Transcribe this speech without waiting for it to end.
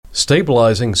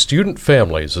Stabilizing student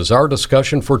families is our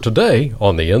discussion for today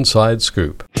on the Inside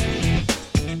Scoop.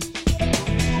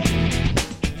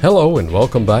 Hello and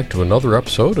welcome back to another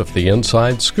episode of the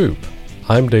Inside Scoop.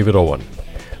 I'm David Owen.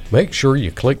 Make sure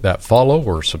you click that follow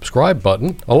or subscribe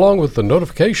button along with the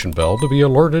notification bell to be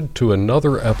alerted to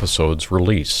another episode's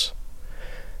release.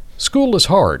 School is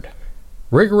hard.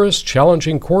 Rigorous,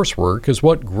 challenging coursework is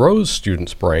what grows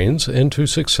students' brains into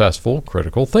successful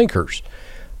critical thinkers.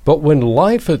 But when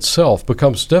life itself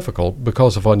becomes difficult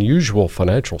because of unusual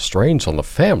financial strains on the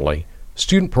family,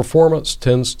 student performance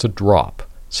tends to drop,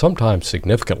 sometimes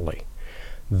significantly.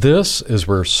 This is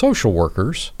where social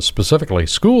workers, specifically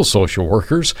school social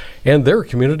workers, and their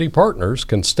community partners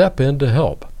can step in to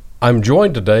help. I'm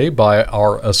joined today by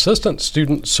our Assistant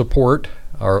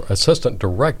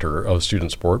Director of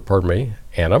Student Support,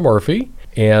 Anna Murphy,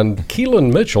 and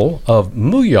Keelan Mitchell of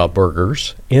Mooyah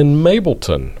Burgers in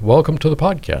Mableton. Welcome to the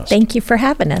podcast. Thank you for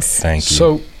having us. Thank you.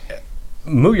 So,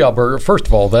 Mooyah Burger, first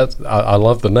of all, I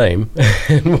love the name,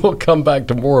 and we'll come back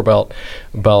to more about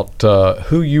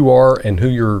who you are and who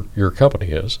your company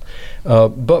is.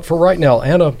 But for right now,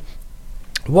 Anna,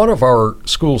 one of our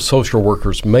school social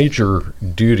workers' major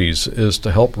duties is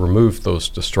to help remove those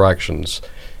distractions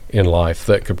in life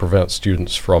that could prevent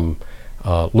students from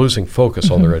losing focus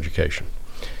on their education.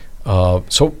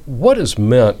 So what is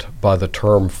meant by the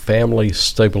term family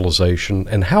stabilization,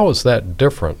 and how is that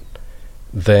different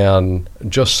than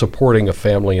just supporting a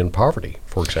family in poverty,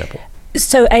 for example?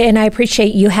 So, and I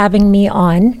appreciate you having me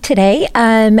on today.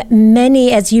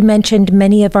 As you mentioned,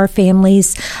 many of our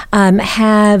families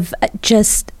have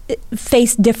just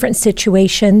faced different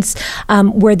situations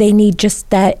where they need just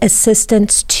that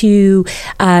assistance to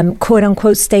quote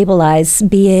unquote stabilize,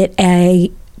 be it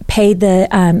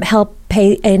help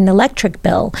pay an electric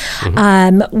bill,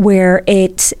 where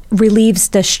it relieves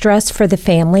the stress for the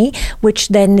family, which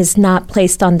then is not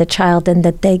placed on the child, and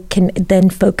that they can then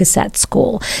focus at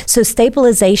school. So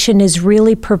stabilization is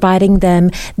really providing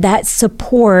them that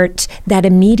support, that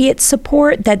immediate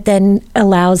support that then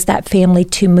allows that family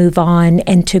to move on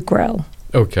and to grow.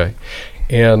 Okay.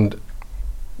 And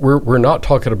we're not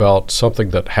talking about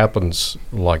something that happens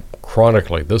like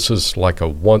chronically. This is like a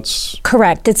once.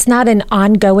 Correct. It's not an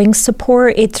ongoing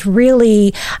support. It's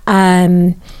really,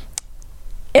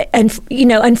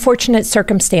 unfortunate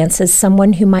circumstances.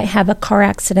 Someone who might have a car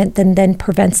accident then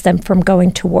prevents them from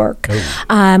going to work,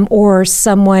 or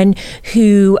someone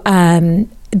who.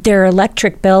 Their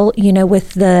electric bill,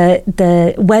 with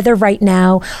the weather right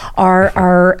now,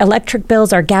 our electric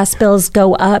bills, our gas bills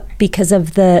go up because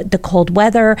of the cold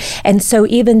weather. And so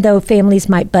even though families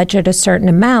might budget a certain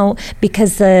amount,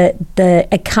 because the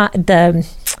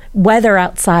weather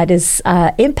outside is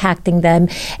impacting them,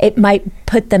 it might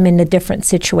put them in a different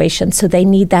situation. So they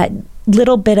need that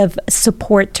little bit of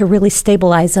support to really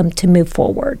stabilize them to move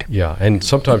forward. Yeah, and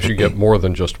sometimes you get more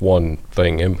than just one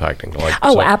thing impacting.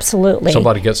 Absolutely.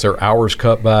 Somebody gets their hours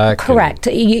cut back. Correct.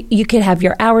 You could have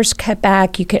your hours cut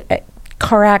back. You could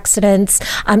car accidents.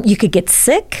 You could get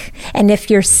sick, and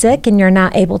if you're sick and you're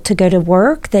not able to go to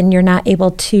work, then you're not able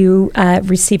to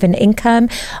receive an income,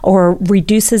 or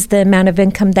reduces the amount of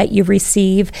income that you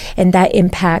receive, and that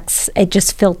impacts, it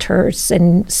just filters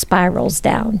and spirals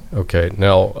down. Okay.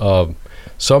 Now,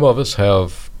 some of us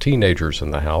have teenagers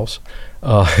in the house,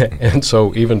 and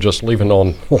so even just leaving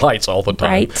on lights all the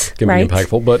time can be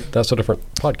impactful, but that's a different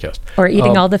podcast. Or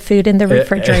eating all the food in the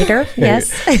refrigerator,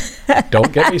 yes.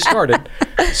 Don't get me started.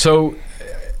 So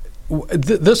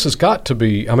this has got to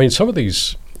be,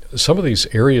 some of these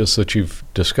areas that you've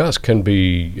discussed can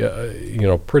be,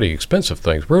 pretty expensive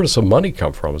things. Where does the money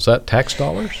come from? Is that tax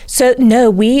dollars? So, no,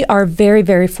 we are very,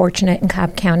 very fortunate in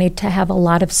Cobb County to have a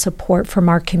lot of support from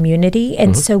our community.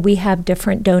 And so we have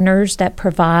different donors that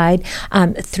provide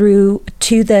through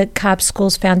to the Cobb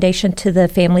Schools Foundation, to the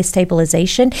Family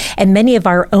Stabilization. And many of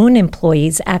our own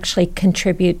employees actually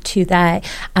contribute to that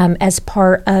as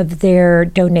part of their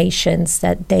donations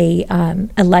that they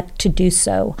elect to do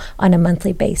so on a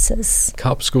monthly basis.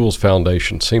 Cobb Schools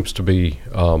Foundation seems to be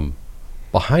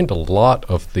behind a lot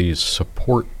of these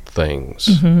support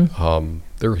things.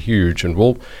 They're huge, and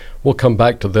we'll come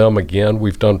back to them again.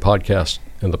 We've done podcasts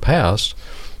in the past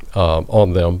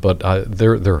on them, but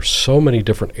there are so many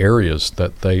different areas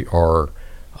that they are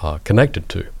connected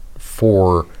to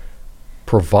for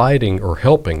providing or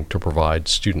helping to provide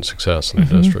student success in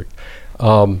the district.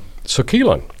 So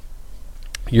Keelan,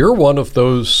 you're one of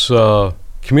those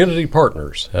community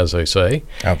partners, as they say.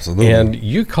 Absolutely. And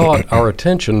you caught our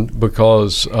attention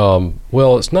because,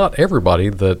 it's not everybody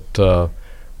that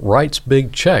writes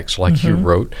big checks like you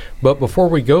wrote. But before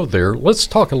we go there, let's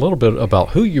talk a little bit about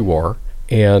who you are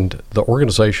and the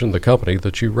organization, the company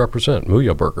that you represent,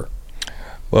 Muya Burger.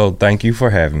 Well, thank you for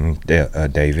having me,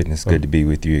 David. It's good to be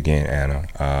with you again,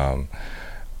 Anna.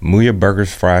 Muya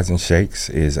Burgers, Fries, and Shakes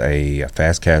is a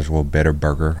fast casual, better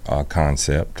burger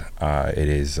concept. It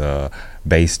is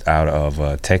based out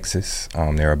of Texas.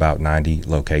 There are about 90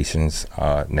 locations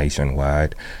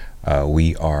nationwide.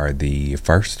 We are the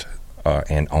first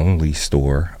and only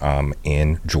store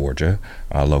in Georgia,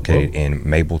 located in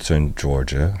Mableton,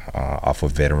 Georgia, off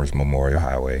of Veterans Memorial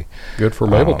Highway. Good for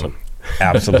Mableton.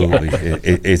 Absolutely.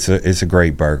 It's a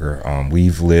great burger.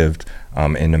 We've lived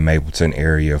in the Mableton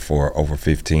area for over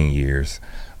 15 years.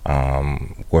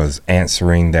 Was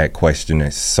answering that question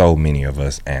that so many of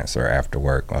us answer after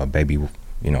work. Baby,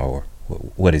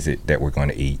 what is it that we're going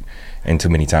to eat? And too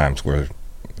many times we're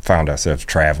found ourselves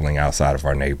traveling outside of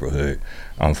our neighborhood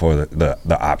for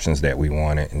the options that we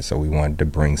wanted. And so we wanted to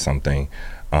bring something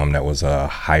that was a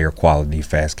higher quality,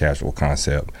 fast casual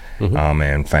concept,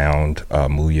 and found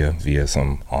Muya via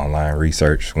some online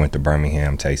research. Went to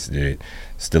Birmingham, tasted it.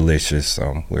 It's delicious.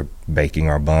 We're baking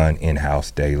our bun in-house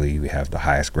daily. We have the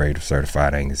highest grade of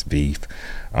certified Angus beef,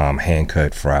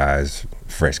 hand-cut fries,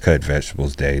 fresh cut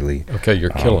vegetables daily. Okay,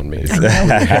 you're killing me.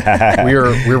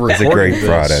 We're recording it's a great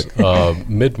this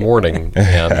mid-morning,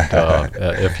 and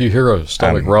if you hear a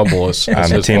stomach rumble,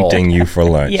 I'm tempting you for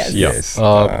lunch. Yes.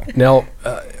 Now,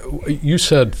 you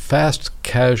said fast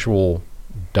casual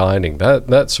dining.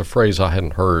 That's a phrase I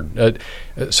hadn't heard.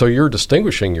 So you're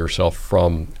distinguishing yourself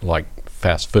from like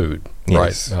fast food,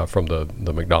 yes, right? From the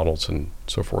McDonald's and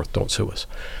so forth. Don't sue us.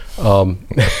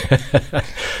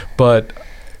 But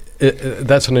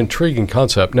that's an intriguing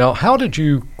concept. Now, how did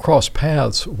you cross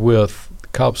paths with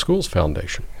Cobb Schools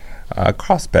Foundation? I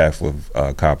crossed paths with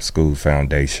Cobb Schools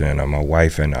Foundation. My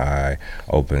wife and I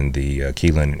opened the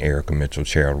Keelan and Erica Mitchell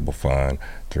Charitable Fund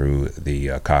through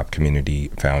the Cobb Community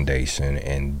Foundation,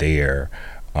 and there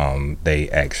they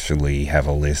actually have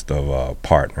a list of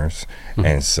partners.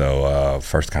 And so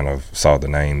first kind of saw the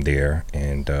name there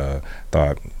and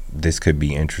thought this could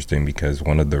be interesting, because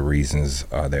one of the reasons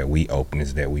that we opened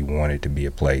is that we wanted to be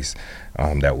a place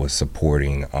that was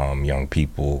supporting young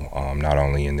people, not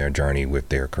only in their journey with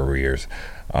their careers,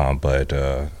 but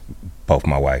both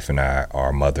my wife and I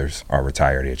are mothers, are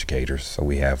retired educators, so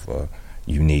we have a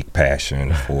unique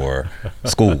passion for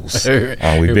schools.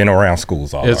 We've been around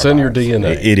schools all our lives. It's in your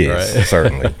DNA. It is, right?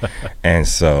 Certainly. And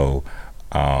so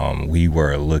we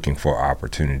were looking for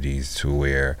opportunities to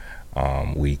where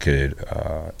we could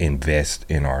invest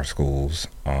in our schools,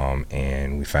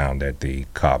 and we found that the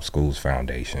Cobb Schools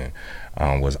Foundation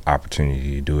was an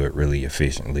opportunity to do it really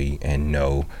efficiently and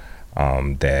know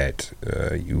that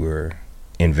you were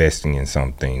investing in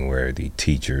something where the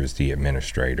teachers, the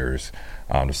administrators,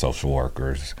 the social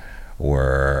workers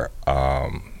were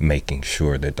making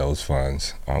sure that those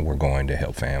funds were going to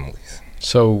help families.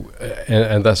 So,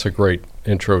 and that's a great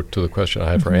intro to the question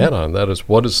I had for Anna, and that is,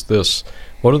 what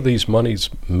do these monies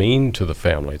mean to the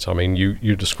families? I mean,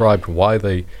 you described why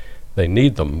they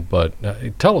need them, but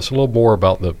tell us a little more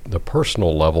about the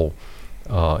personal level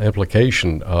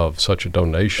implication of such a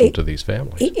donation to these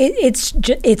families.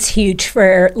 It's huge,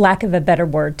 for lack of a better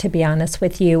word, to be honest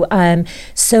with you.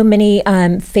 So many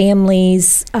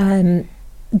families,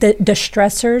 the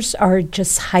stressors are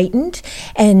just heightened,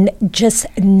 and just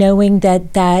knowing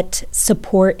that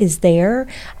support is there,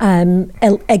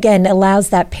 again, allows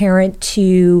that parent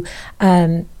to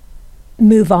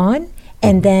move on,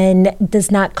 and then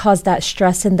does not cause that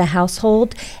stress in the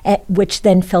household, which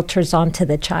then filters onto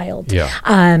the child. Yeah.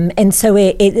 And so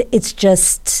it's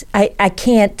just, I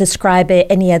can't describe it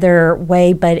any other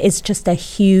way, but it's just a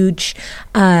huge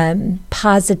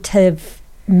positive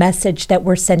message that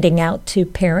we're sending out to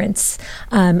parents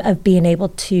of being able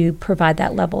to provide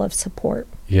that level of support.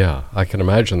 Yeah, I can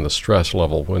imagine the stress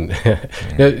level when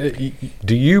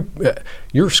do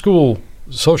your school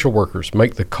social workers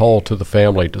make the call to the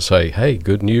family to say, hey,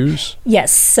 good news?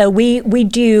 Yes, so we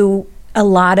do a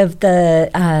lot of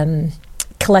the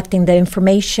collecting the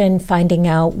information, finding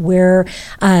out where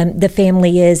the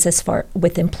family is as far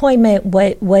with employment,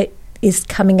 what is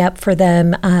coming up for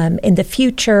them in the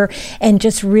future, and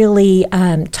just really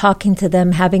talking to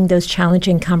them, having those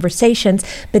challenging conversations,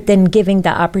 but then giving the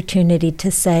opportunity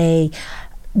to say,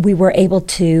 we were able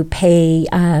to pay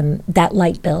that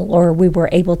light bill, or we were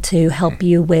able to help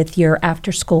you with your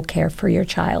after-school care for your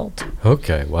child.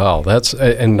 Okay, wow. That's,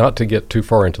 and not to get too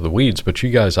far into the weeds, but you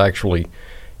guys actually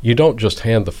you don't just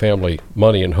hand the family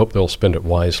money and hope they'll spend it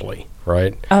wisely,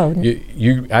 right? Oh,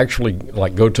 you actually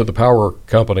like go to the power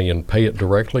company and pay it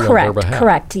directly on their behalf.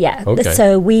 Correct. Yeah. Okay.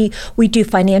 So we do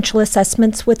financial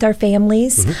assessments with our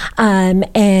families,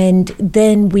 and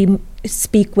then we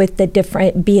speak with the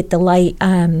different, be it the Light,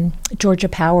 Georgia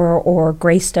Power or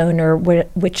Greystone or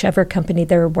whichever company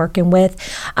they're working with,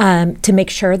 to make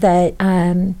sure that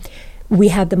we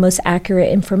have the most accurate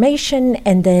information,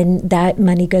 and then that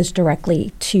money goes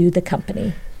directly to the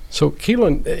company. So,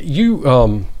 Keelan,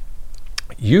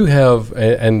 you have,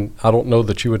 and I don't know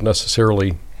that you would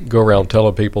necessarily go around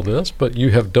telling people this, but you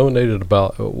have donated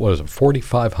about, what is it,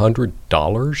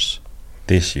 $4,500?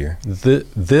 This year.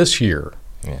 This year.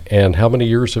 Yeah. And how many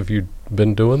years have you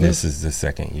been doing this? This is the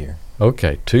second year.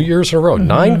 Okay, 2 years in a row.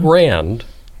 $9,000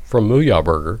 from Mooyah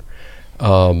Burger.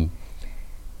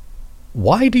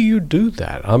 Why do you do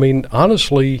that? I mean,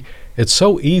 honestly, it's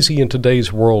so easy in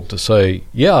today's world to say,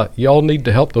 yeah, y'all need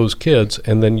to help those kids,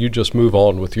 and then you just move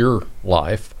on with your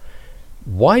life.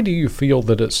 Why do you feel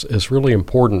that it's really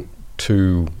important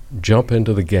to jump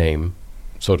into the game,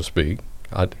 so to speak?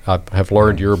 I have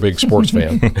learned you're a big sports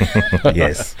fan.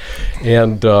 Yes.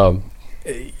 And,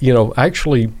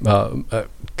 actually,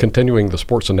 continuing the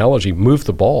sports analogy, move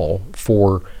the ball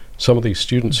for some of these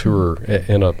students who are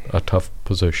in a tough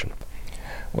position.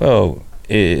 Well,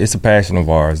 it's a passion of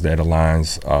ours that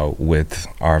aligns with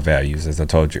our values. As I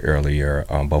told you earlier,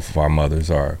 both of our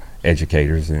mothers are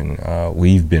educators, and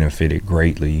we've benefited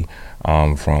greatly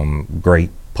from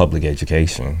great public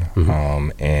education,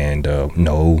 and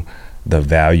know the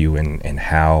value and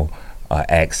how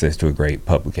access to a great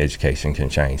public education can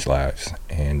change lives.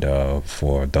 And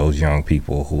for those young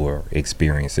people who are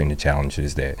experiencing the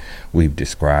challenges that we've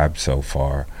described so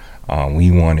far,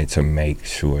 we wanted to make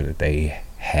sure that they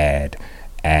had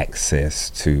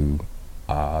access to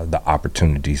the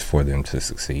opportunities for them to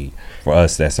succeed. For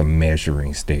us, that's a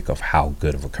measuring stick of how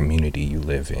good of a community you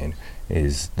live in,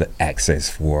 is the access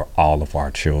for all of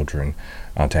our children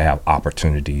to have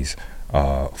opportunities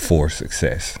for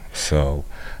success. So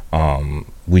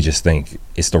we just think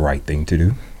it's the right thing to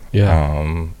do.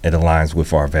 Yeah. It aligns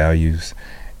with our values,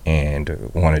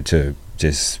 and wanted to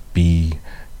just be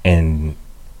an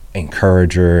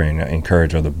encourager and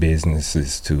encourage other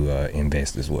businesses to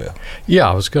invest as well. Yeah,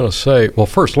 I was going to say, well,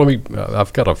 first,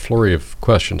 I've got a flurry of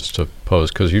questions to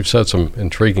pose because you've said some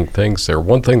intriguing things there.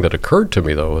 One thing that occurred to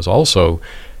me, though, is also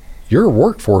your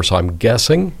workforce, I'm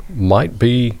guessing, might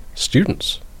be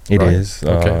students. It right? is.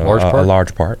 Okay, large part? A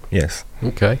large part, yes.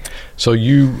 Okay. So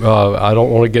I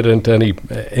don't want to get into any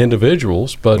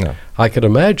individuals, but no. I could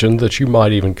imagine that you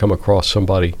might even come across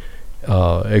somebody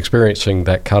experiencing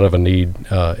that kind of a need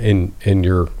in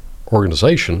your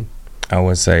organization. I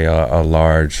would say a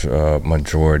large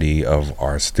majority of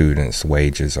our students'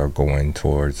 wages are going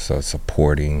towards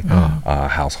supporting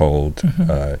household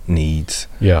needs.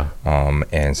 Yeah.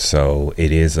 And so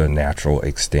it is a natural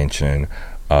extension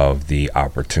of the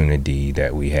opportunity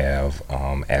that we have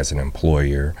as an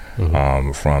employer,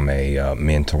 from a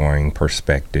mentoring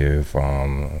perspective,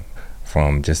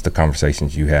 from just the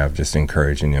conversations you have, just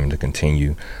encouraging them to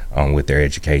continue with their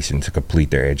education, to complete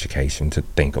their education, to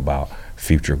think about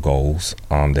future goals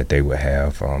that they would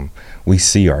have. We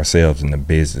see ourselves in the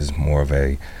business more of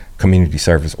a community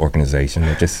service organization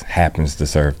that just happens to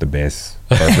serve the best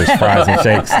burgers, fries, and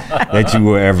shakes that you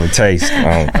will ever taste.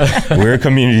 We're a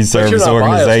community service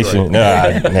organization.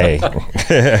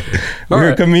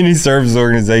 We're a community service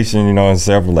organization, in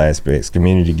several aspects: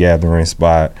 community gathering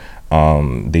spot,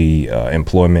 the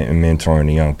employment and mentoring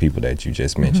the young people that you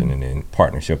just mentioned, and then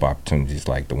partnership opportunities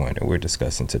like the one that we're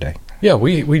discussing today. Yeah,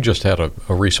 we just had a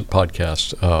recent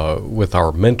podcast with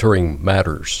our Mentoring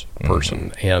Matters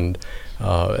person, and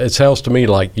it sounds to me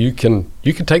like you can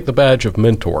take the badge of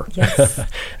mentor. Yes.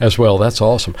 as well. That's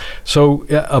awesome. So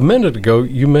a minute ago,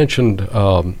 you mentioned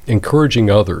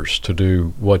encouraging others to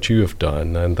do what you have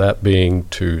done, and that being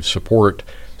to support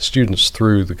students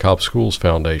through the Cobb Schools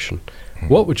Foundation.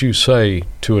 What would you say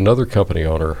to another company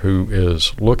owner who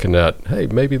is looking at, hey,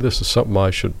 maybe this is something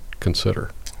I should consider?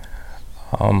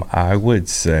 I would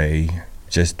say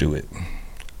just do it.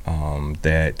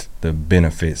 That the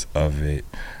benefits of it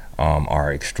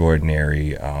are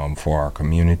extraordinary for our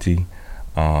community.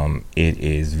 It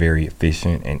is very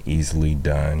efficient and easily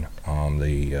done.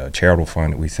 The charitable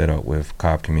fund that we set up with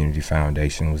Cobb Community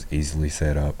Foundation was easily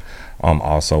set up.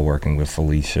 Also working with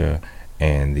Felicia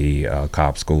and the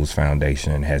Cobb Schools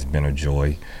Foundation has been a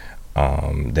joy.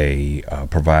 They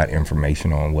provide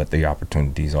information on what the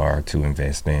opportunities are to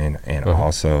invest in, and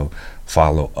also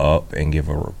follow up and give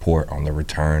a report on the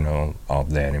return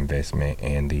of that investment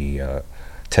and the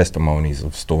testimonies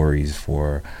of stories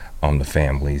for the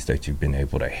families that you've been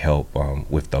able to help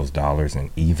with those dollars, and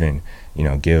even,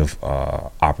 give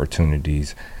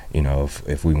opportunities.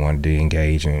 If we wanted to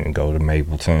engage and go to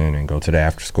Mapleton and go to the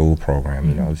after-school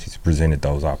program, she's presented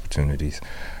those opportunities.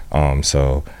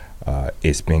 So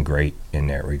it's been great in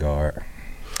that regard.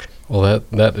 Well,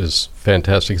 that is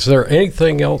fantastic. Is there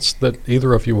anything else that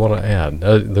either of you want to add?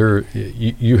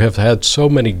 You have had so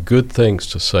many good things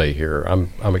to say here.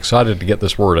 I'm excited to get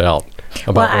this word out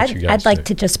about what you guys do. I'd like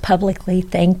to just publicly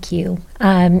thank you,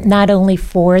 not only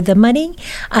for the money,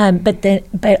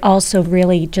 but also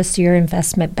really just your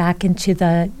investment back into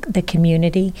the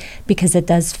community, because it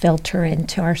does filter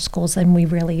into our schools, and we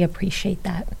really appreciate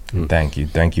that. Thank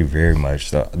you very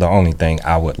much. The only thing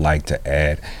I would like to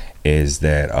add is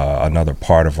that another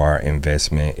part of our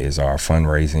investment is our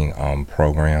fundraising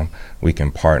program. We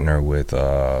can partner with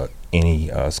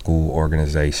any school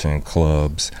organization,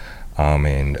 clubs,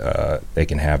 and they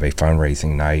can have a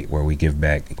fundraising night where we give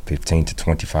back 15 to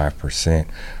 25%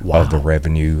 of the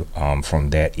revenue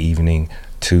from that evening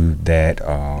to that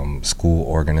school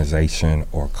organization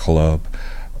or club.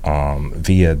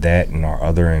 Via that and our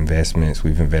other investments,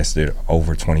 we've invested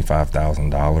over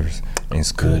 $25,000 in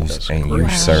schools and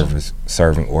youth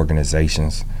serving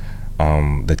organizations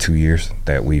the 2 years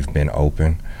that we've been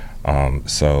open.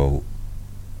 So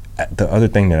the other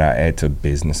thing that I add to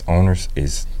business owners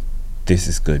is this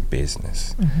is good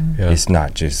business. Mm-hmm. Yeah. It's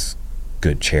not just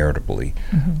good charitably.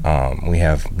 Mm-hmm. We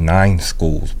have 9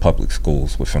 schools, public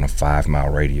schools, within a 5-mile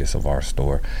radius of our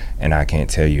store, and I can't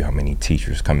tell you how many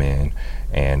teachers come in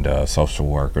and social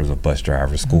workers or bus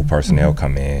drivers, school personnel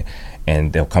come in,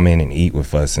 and they'll come in and eat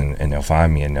with us, and they'll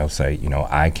find me and they'll say,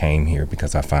 I came here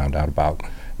because I found out about,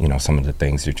 some of the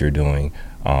things that you're doing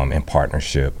in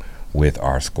partnership with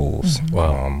our schools. Mm-hmm.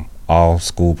 Wow. All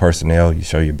school personnel, you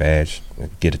show your badge,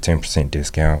 get a 10%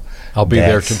 discount. I'll be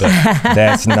there today.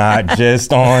 That's not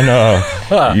just on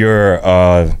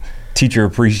your Teacher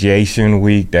Appreciation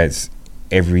Week. That's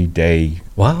every day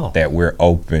that we're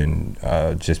open,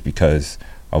 just because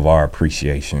of our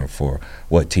appreciation for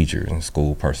what teachers and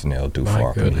school personnel do for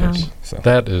our community. So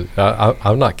that is,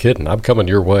 I'm not kidding. I'm coming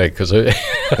your way, because this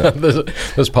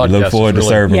podcast look forward to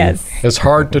serving you. It's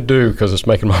hard to do because it's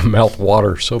making my mouth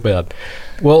water so bad.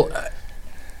 Well,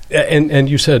 and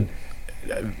you said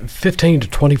 15 to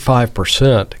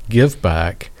 25% give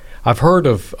back. I've heard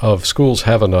of schools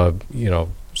having a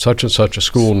such and such a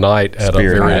school night at a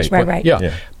various right.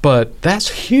 Yeah, but that's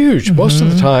huge. Mm-hmm. Most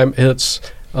of the time it's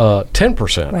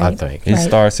 10%. I think it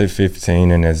starts at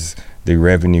 15, and as the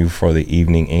revenue for the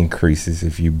evening increases,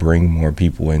 if you bring more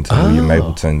people into your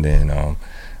Mapleton,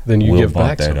 then you give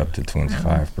back that up to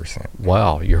 25%.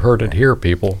 Wow, you heard it here,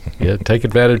 people. Yeah, take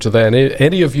advantage of that. And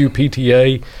any of you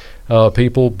PTA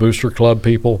people, Booster Club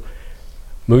people,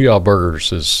 Mooyah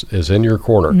Burgers is in your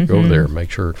corner. Mm-hmm. Go over there,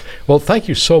 make sure. Well, thank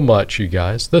you so much, you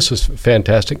guys. This is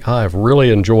fantastic. I've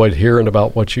really enjoyed hearing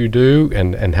about what you do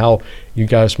and how you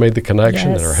guys made the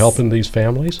connection and are helping these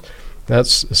families.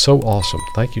 That's so awesome.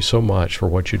 Thank you so much for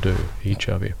what you do, each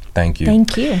of you. Thank you.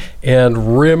 Thank you.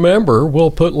 And remember,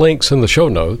 we'll put links in the show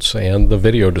notes and the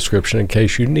video description in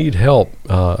case you need help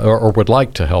or would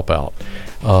like to help out,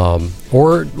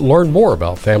 or learn more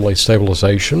about family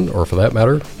stabilization, or for that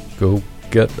matter, go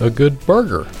get a good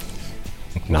burger.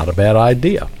 Not a bad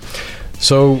idea.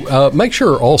 So make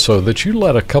sure also that you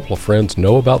let a couple of friends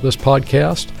know about this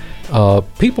podcast.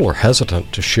 People are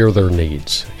hesitant to share their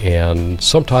needs, and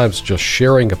sometimes just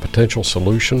sharing a potential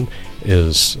solution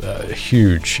is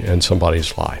huge in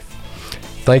somebody's life.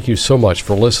 Thank you so much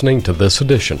for listening to this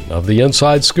edition of The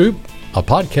Inside Scoop, a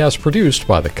podcast produced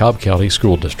by the Cobb County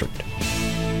School District.